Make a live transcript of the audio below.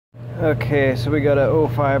Okay, so we got a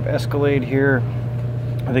 05 Escalade here.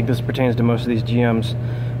 I think this pertains to most of these GMs.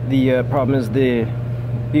 The problem is the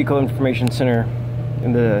vehicle information center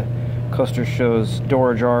in the cluster shows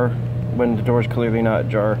door ajar when the door is clearly not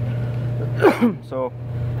ajar. So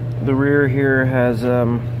the rear here has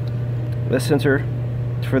the sensor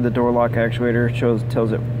for the door lock actuator. Tells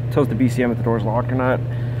the BCM if the door is locked or not.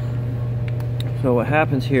 So what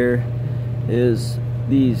happens here is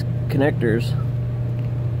these connectors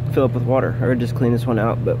fill up with water. I would just clean this one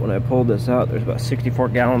out, but when I pulled this out, there's about 64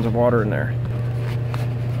 gallons of water in there.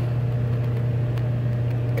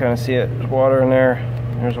 Kind of see it. There's water in there.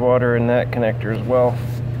 There's water in that connector as well.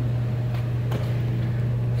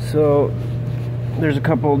 So there's a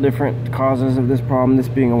couple different causes of this problem, this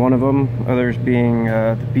being one of them, others being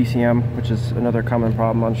the BCM, which is another common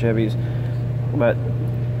problem on Chevys. But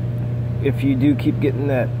if you do keep getting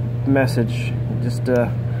that message, just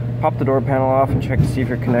pop the door panel off and check to see if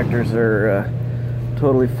your connectors are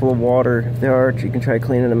totally full of water. If they are, you can try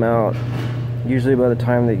cleaning them out. Usually by the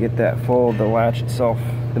time they get that full, the latch itself,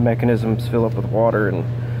 the mechanisms fill up with water and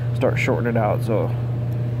start shorting it out, so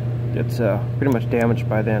it's pretty much damaged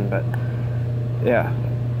by then. But yeah,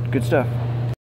 good stuff.